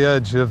the very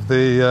edge of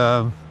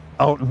the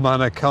Oughton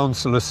Manor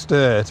Council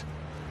estate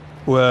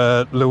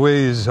where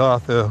Louise,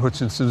 Arthur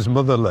Hutchinson's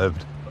mother,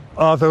 lived.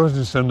 Arthur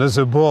Hutchinson, as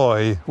a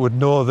boy, would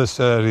know this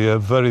area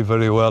very,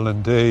 very well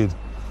indeed,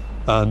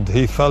 and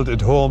he felt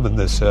at home in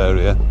this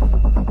area.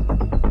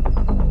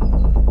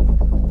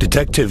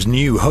 Detectives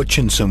knew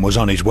Hutchinson was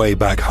on his way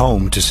back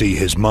home to see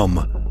his mum,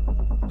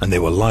 and they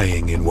were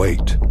lying in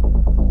wait.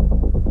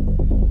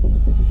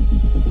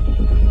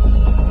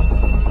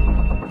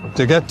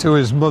 To get to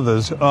his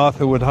mother's,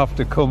 Arthur would have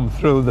to come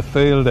through the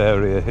field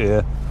area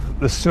here.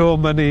 There's so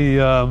many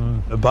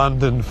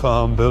abandoned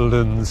farm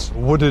buildings,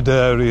 wooded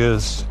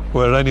areas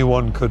where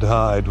anyone could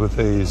hide with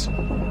ease.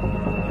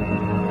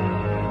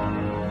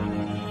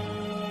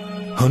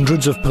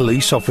 Hundreds of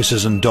police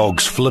officers and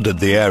dogs flooded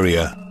the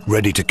area,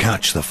 ready to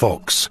catch the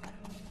fox.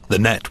 The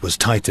net was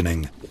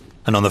tightening,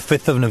 and on the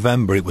 5th of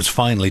November it was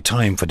finally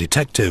time for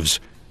detectives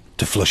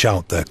to flush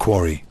out their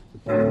quarry.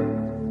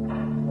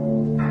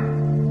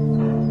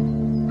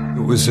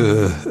 It was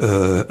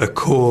a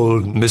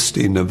cold,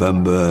 misty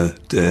November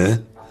day.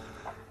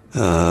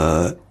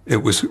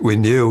 We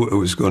knew it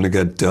was going to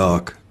get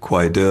dark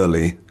quite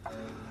early,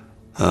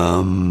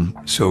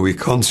 so we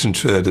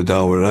concentrated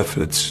our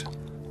efforts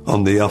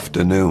on the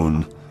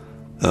afternoon,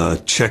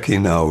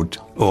 checking out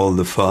all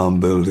the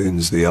farm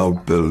buildings, the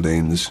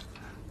outbuildings,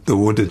 the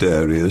wooded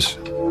areas.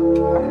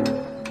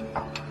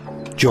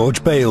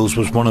 George Bales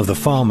was one of the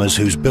farmers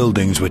whose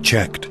buildings were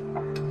checked,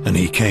 and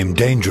he came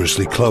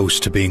dangerously close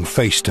to being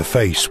face to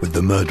face with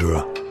the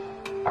murderer.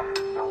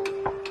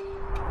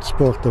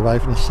 Spoke to the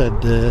wife and said,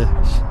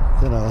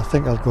 I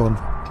think I'll go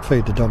and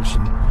feed the dogs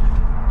and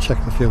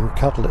check the few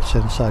cattle that's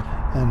inside.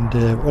 And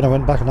when I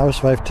went back, and the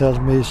housewife tells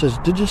me, he says,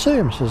 "Did you see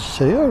him?" I says,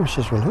 "See who?" He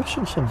says, "Well,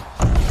 Hutchinson."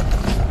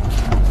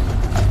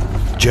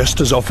 Just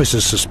as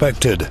officers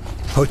suspected,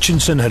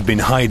 Hutchinson had been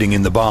hiding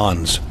in the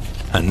barns,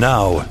 and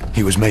now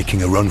he was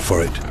making a run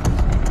for it.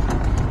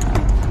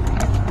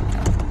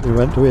 We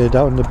went way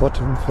down the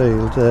bottom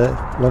field,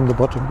 along the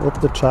bottom,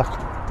 up the track,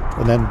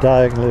 and then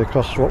diagonally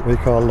across what we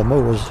call the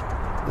moors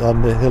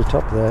on the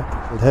hilltop there,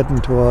 heading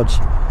towards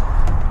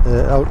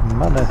Oughton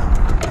Manor.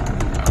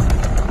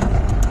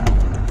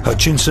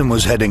 Hutchinson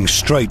was heading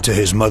straight to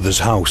his mother's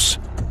house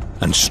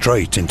and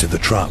straight into the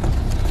trap.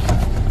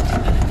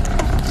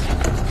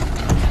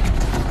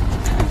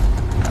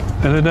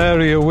 In an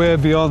area way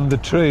beyond the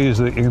trees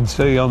that you can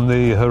see on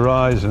the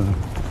horizon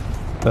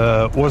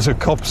was a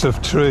copse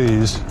of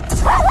trees,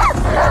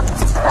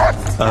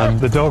 and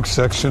the dog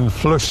section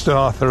flushed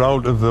Arthur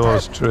out of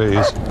those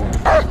trees.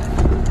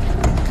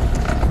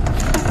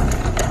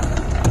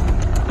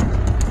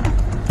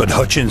 But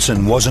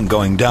Hutchinson wasn't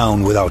going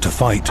down without a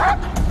fight.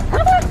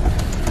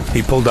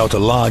 He pulled out a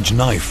large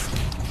knife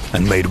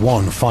and made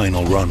one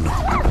final run.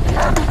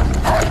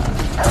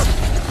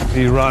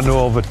 He ran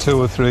over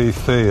 2 or 3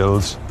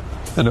 fields,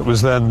 and it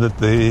was then that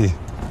the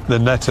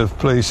net of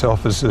police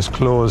officers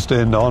closed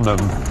in on him.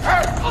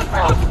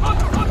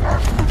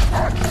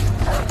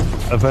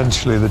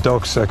 Eventually the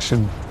dog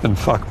section, in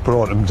fact,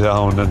 brought him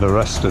down and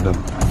arrested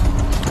him.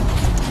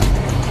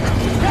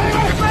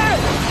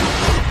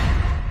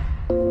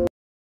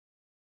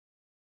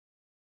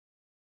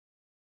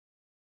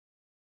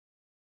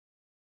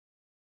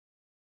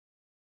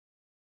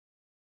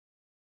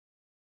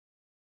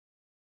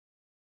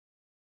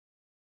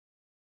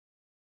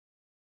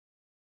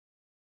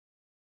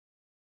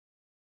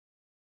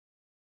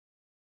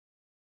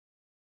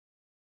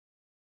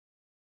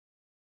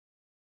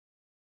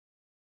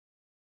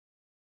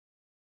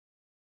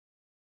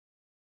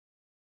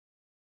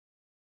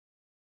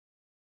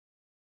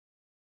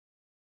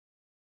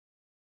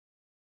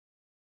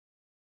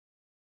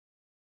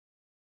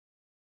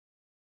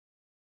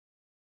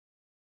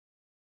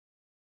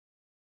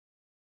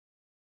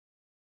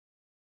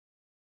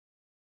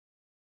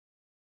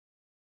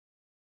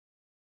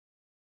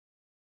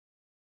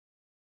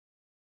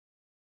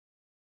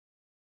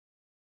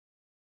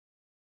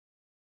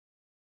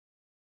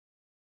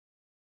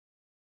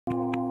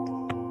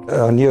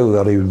 I knew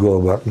that he would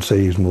go back and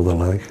see his mother,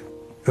 like,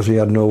 because he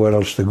had nowhere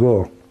else to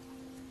go.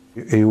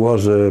 He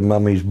was a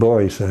mummy's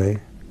boy,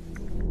 say.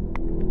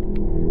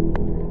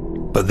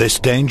 But this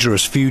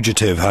dangerous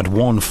fugitive had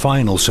one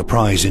final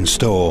surprise in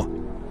store,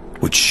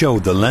 which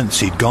showed the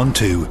lengths he'd gone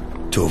to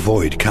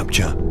avoid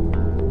capture.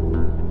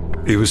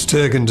 He was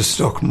taken to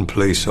Stockton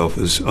Police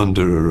Office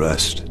under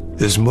arrest.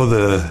 His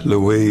mother,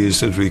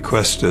 Louise, had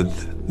requested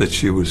that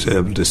she was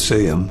able to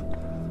see him.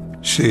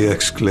 She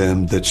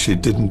exclaimed that she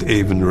didn't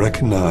even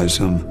recognise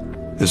him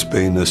as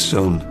being her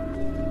son.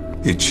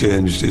 He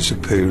changed his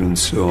appearance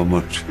so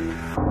much.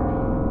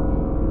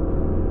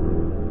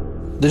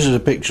 This is a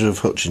picture of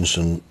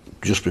Hutchinson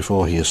just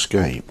before he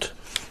escaped.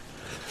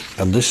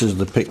 And this is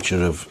the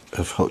picture of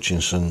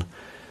Hutchinson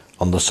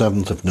on the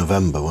 7th of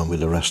November when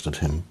we'd arrested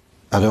him.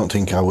 I don't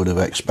think I would have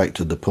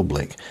expected the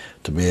public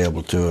to be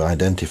able to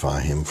identify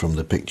him from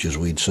the pictures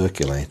we'd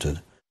circulated.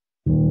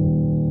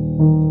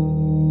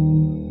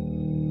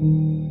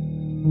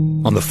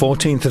 On the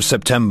 14th of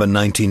September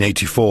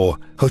 1984,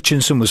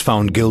 Hutchinson was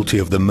found guilty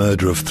of the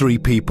murder of 3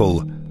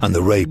 people and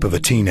the rape of a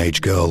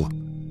teenage girl.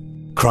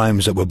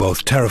 Crimes that were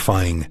both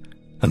terrifying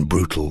and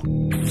brutal.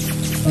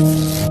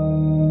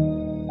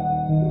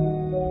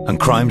 And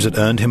crimes that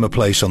earned him a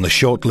place on the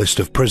short list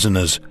of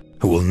prisoners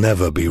who will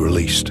never be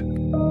released.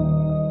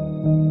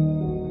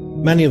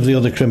 Many of the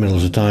other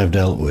criminals that I've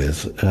dealt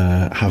with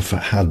have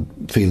had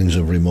feelings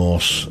of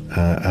remorse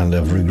and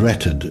have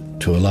regretted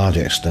to a large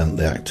extent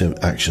the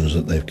actions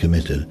that they've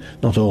committed.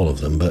 Not all of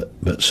them,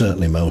 but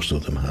certainly most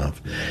of them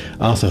have.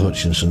 Arthur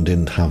Hutchinson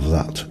didn't have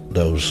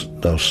those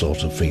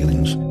sorts of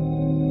feelings.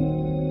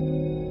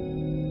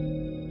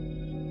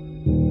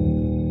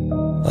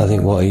 I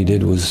think what he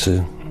did was,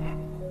 I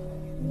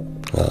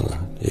don't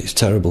know, it's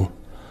terrible.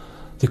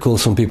 They call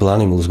some people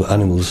animals, but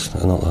animals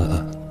are not like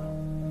that.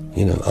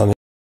 You know, I mean,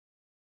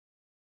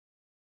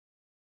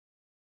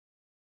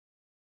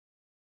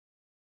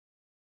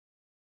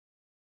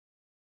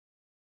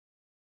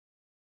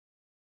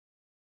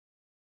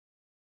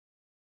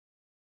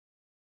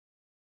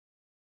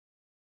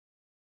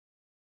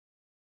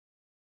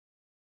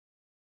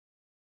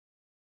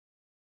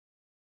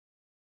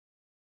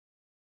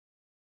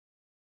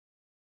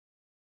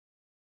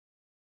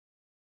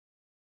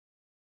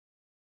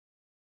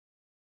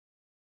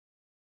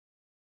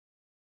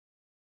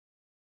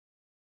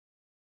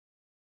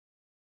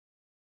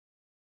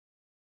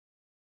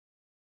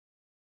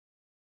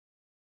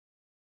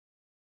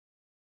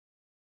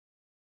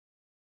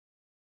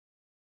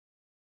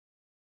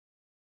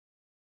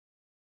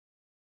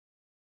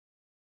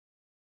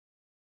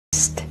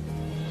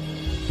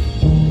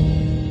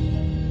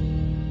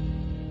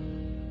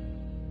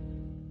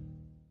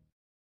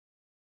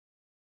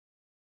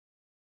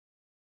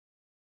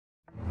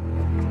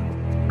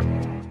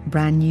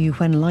 Brand new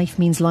When Life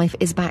Means Life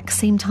is back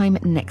same time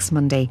next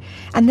Monday.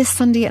 And this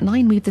Sunday at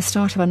 9 we have the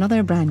start of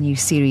another brand new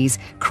series,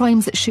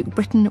 Crimes That Shook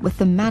Britain, with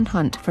the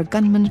manhunt for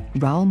gunman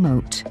Raoul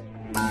Moat.